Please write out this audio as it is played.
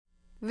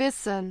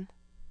wissen.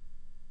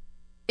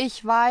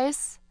 Ich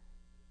weiß,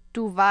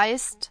 du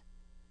weißt,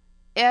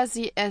 er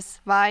sie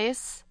es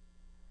weiß,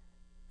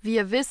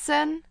 wir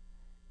wissen,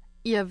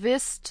 ihr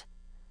wisst,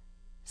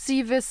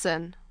 sie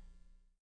wissen.